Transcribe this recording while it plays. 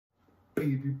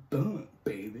Baby Bundt,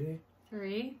 baby.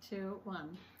 3, 2,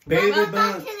 1. Baby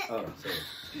Bundt. Oh, sorry.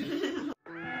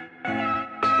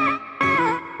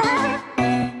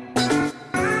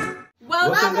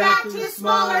 Welcome back to the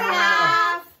smaller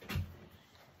half.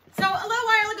 So a little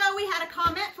while ago we had a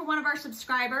comment from one of our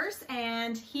subscribers,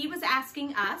 and he was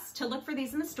asking us to look for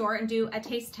these in the store and do a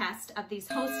taste test of these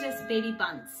Hostess baby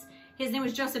Bundts. His name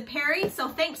was Joseph Perry, so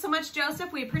thanks so much,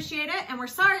 Joseph. We appreciate it, and we're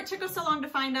sorry it took us so long to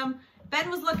find them. Ben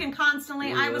was looking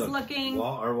constantly. I was looking.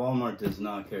 Our Walmart does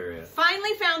not carry it.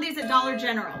 Finally found these at Dollar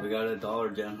General. We got it at Dollar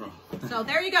General. So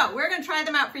there you go. We're going to try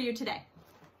them out for you today.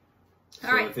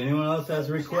 All right. If anyone else has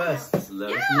requests, let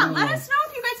us know. Let us know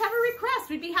if you guys have a request.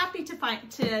 We'd be happy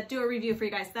to do a review for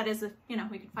you guys. That is, we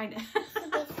can find it.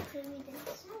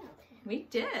 We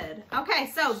did.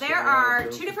 Okay, so there are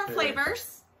 2 different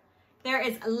flavors. There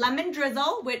is lemon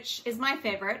drizzle, which is my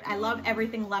favorite. I love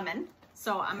everything lemon.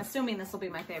 So I'm assuming this will be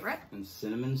my favorite. And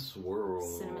cinnamon swirl.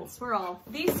 Cinnamon swirl.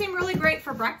 These seem really great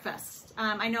for breakfast.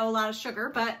 I know a lot of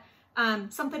sugar, but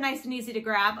something nice and easy to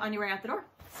grab on your way out the door.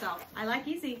 So I like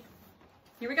easy.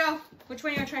 Here we go. Which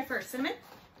one are you gonna try first? Cinnamon?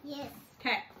 Yes.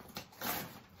 Okay.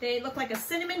 They look like a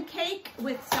cinnamon cake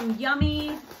with some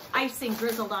yummy icing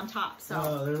drizzled on top. So.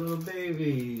 Oh, they're little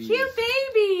babies. Cute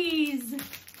babies.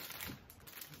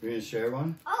 You're gonna share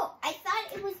one? Oh, I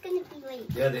thought it was gonna be like.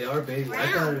 Yeah, they are babies. Brown.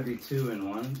 I thought it'd be 2 in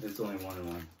 1. It's only 1 in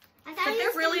 1. But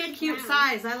they're really a cute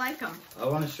size. I like them. I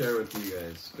want to share with you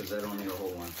guys because I don't need a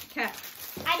whole one. Okay.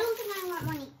 I don't think I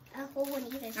want a whole one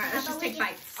either. So all right, let's just take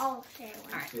bites. All share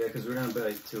one. All right. Yeah, because we're gonna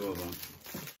bite 2 of them.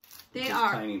 They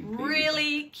are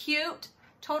really cute.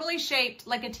 Totally shaped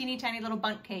like a teeny tiny little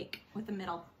bundt cake with the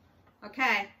middle.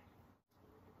 Okay.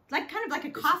 Like kind of like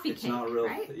a coffee cake, not real,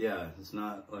 right? Yeah, it's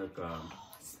not like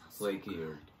flaky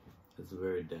or it's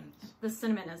very dense. The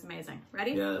cinnamon is amazing.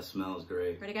 Ready? Yeah, the smell is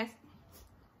great. Ready, guys?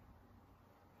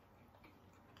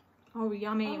 Oh,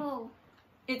 yummy. Oh.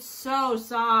 It's so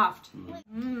soft.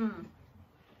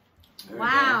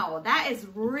 Wow, that is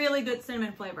really good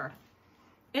cinnamon flavor.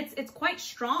 It's quite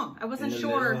strong. I wasn't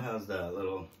sure. It has that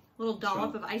little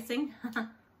dollop of icing.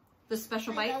 The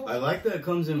special bite. I like that it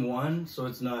comes in 1, so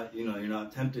it's not, you're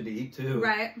not tempted to eat 2.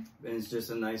 Right. And it's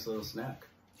just a nice little snack.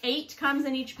 8 comes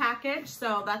in each package,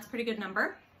 so that's a pretty good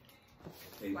number.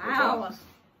 8 wow.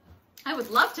 I would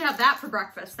love to have that for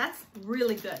breakfast. That's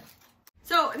really good.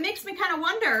 So it makes me kind of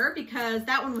wonder, because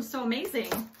that one was so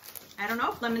amazing. I don't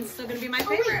know if lemon's still going to be my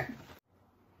favorite.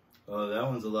 Oh, that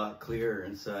one's a lot clearer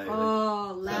inside.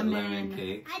 Oh, like, lemon. Lemon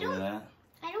cake. I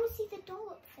don't see the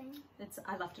dollop thing.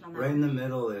 I left it on that right one. in the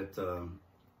middle,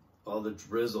 all the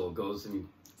drizzle goes in.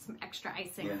 Some extra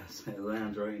icing. Yes, it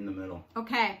lands right in the middle.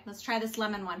 Okay, let's try this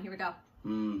lemon one. Here we go.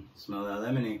 Smell that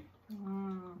lemony.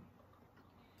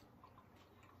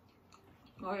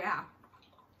 Oh yeah,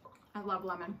 I love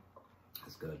lemon.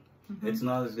 That's good. It's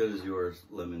not as good as yours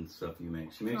lemon stuff you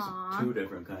make. She makes 2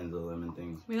 different kinds of lemon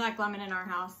things. We like lemon in our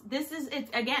house. It's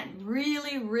again,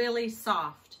 really, really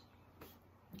soft.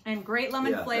 And great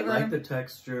lemon flavor. I like the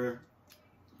texture.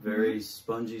 Very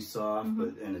spongy, soft,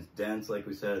 and it's dense. Like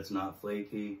we said, it's not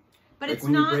flaky. But like it's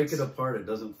when not. You break it apart, it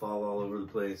doesn't fall all over the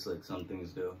place like some things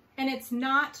do. And it's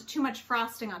not too much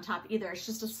frosting on top either. It's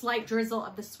just a slight drizzle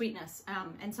of the sweetness,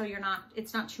 and so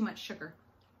it's not too much sugar.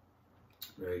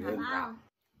 Very good. Wow.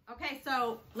 Okay,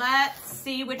 so let's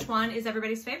see which one is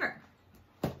everybody's favorite.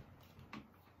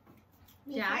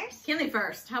 Me first? Kinley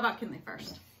first. How about Kinley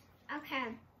first?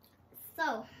 Okay.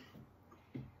 So,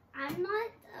 I'm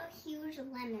not a huge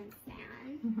lemon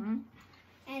fan.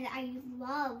 And I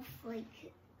love,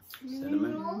 like,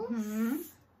 cinnamon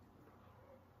rolls.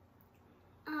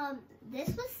 This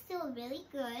was still really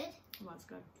good. It was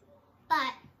good.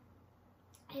 But,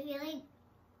 I feel like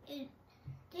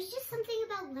there's just something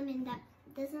about lemon that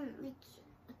doesn't, like,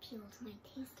 appeal to my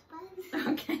taste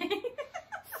buds. Okay.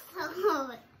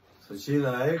 So she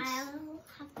likes. I'll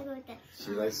have to go with that.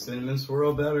 She likes cinnamon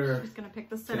swirl better. She's gonna pick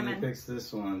the cinnamon. She picks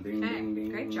this one. Ding, ding, ding.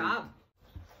 Great job.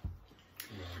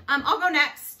 I'll go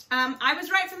next. I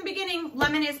was right from the beginning.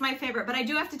 Lemon is my favorite, but I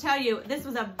do have to tell you, this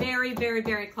was a very, very,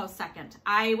 very close second.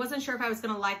 I wasn't sure if I was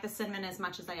gonna like the cinnamon as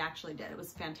much as I actually did. It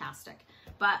was fantastic,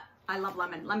 but I love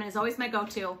lemon. Lemon is always my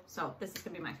go-to, so this is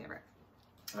gonna be my favorite.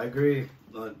 I agree.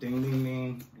 Ding, ding,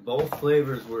 ding. Both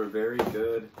flavors were very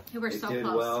good. They were so did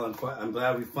close. well, and I'm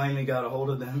glad we finally got a hold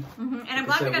of them. And I'm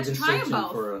glad we got to try them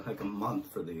both. For like a month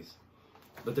for these,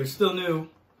 but they're still new.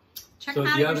 Check so them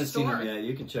if out you at your haven't seen store. them yet,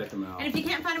 you can check them out. And if you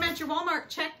can't find them at your Walmart,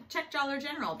 check Dollar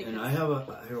General. Because and I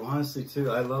honestly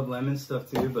too, I love lemon stuff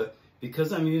too, but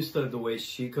because I'm used to the way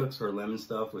she cooks her lemon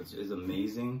stuff, which is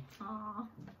amazing. Aww.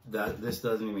 this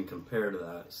doesn't even compare to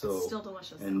that. So It's still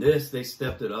delicious. And this, they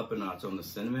stepped it up a notch on the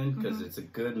cinnamon because it's a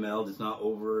good meld. It's not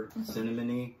over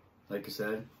cinnamony, like I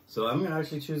said. So I'm gonna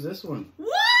actually choose this one. What?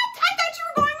 I thought you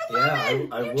were going with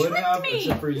lemon. I You would tricked have, me.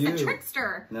 except for He's you. a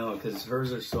trickster. No, because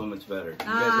hers are so much better. You guys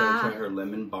gotta try her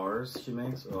lemon bars she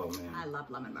makes. Oh man. I love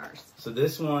lemon bars. So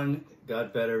this one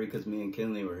got better because me and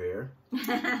Kinley were here.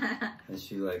 And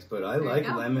she likes, but I like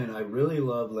lemon. I really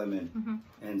love lemon.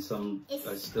 And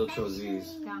I still chose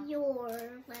these. Your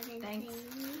lemon. Thanks.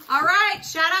 thing. All right,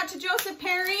 shout out to Joseph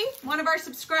Perry, one of our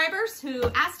subscribers who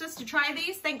asked us to try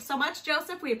these. Thanks so much,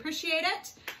 Joseph. We appreciate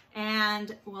it.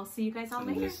 And we'll see you guys all And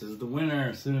later. this is the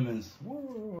winner, cinnamons.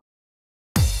 Woo.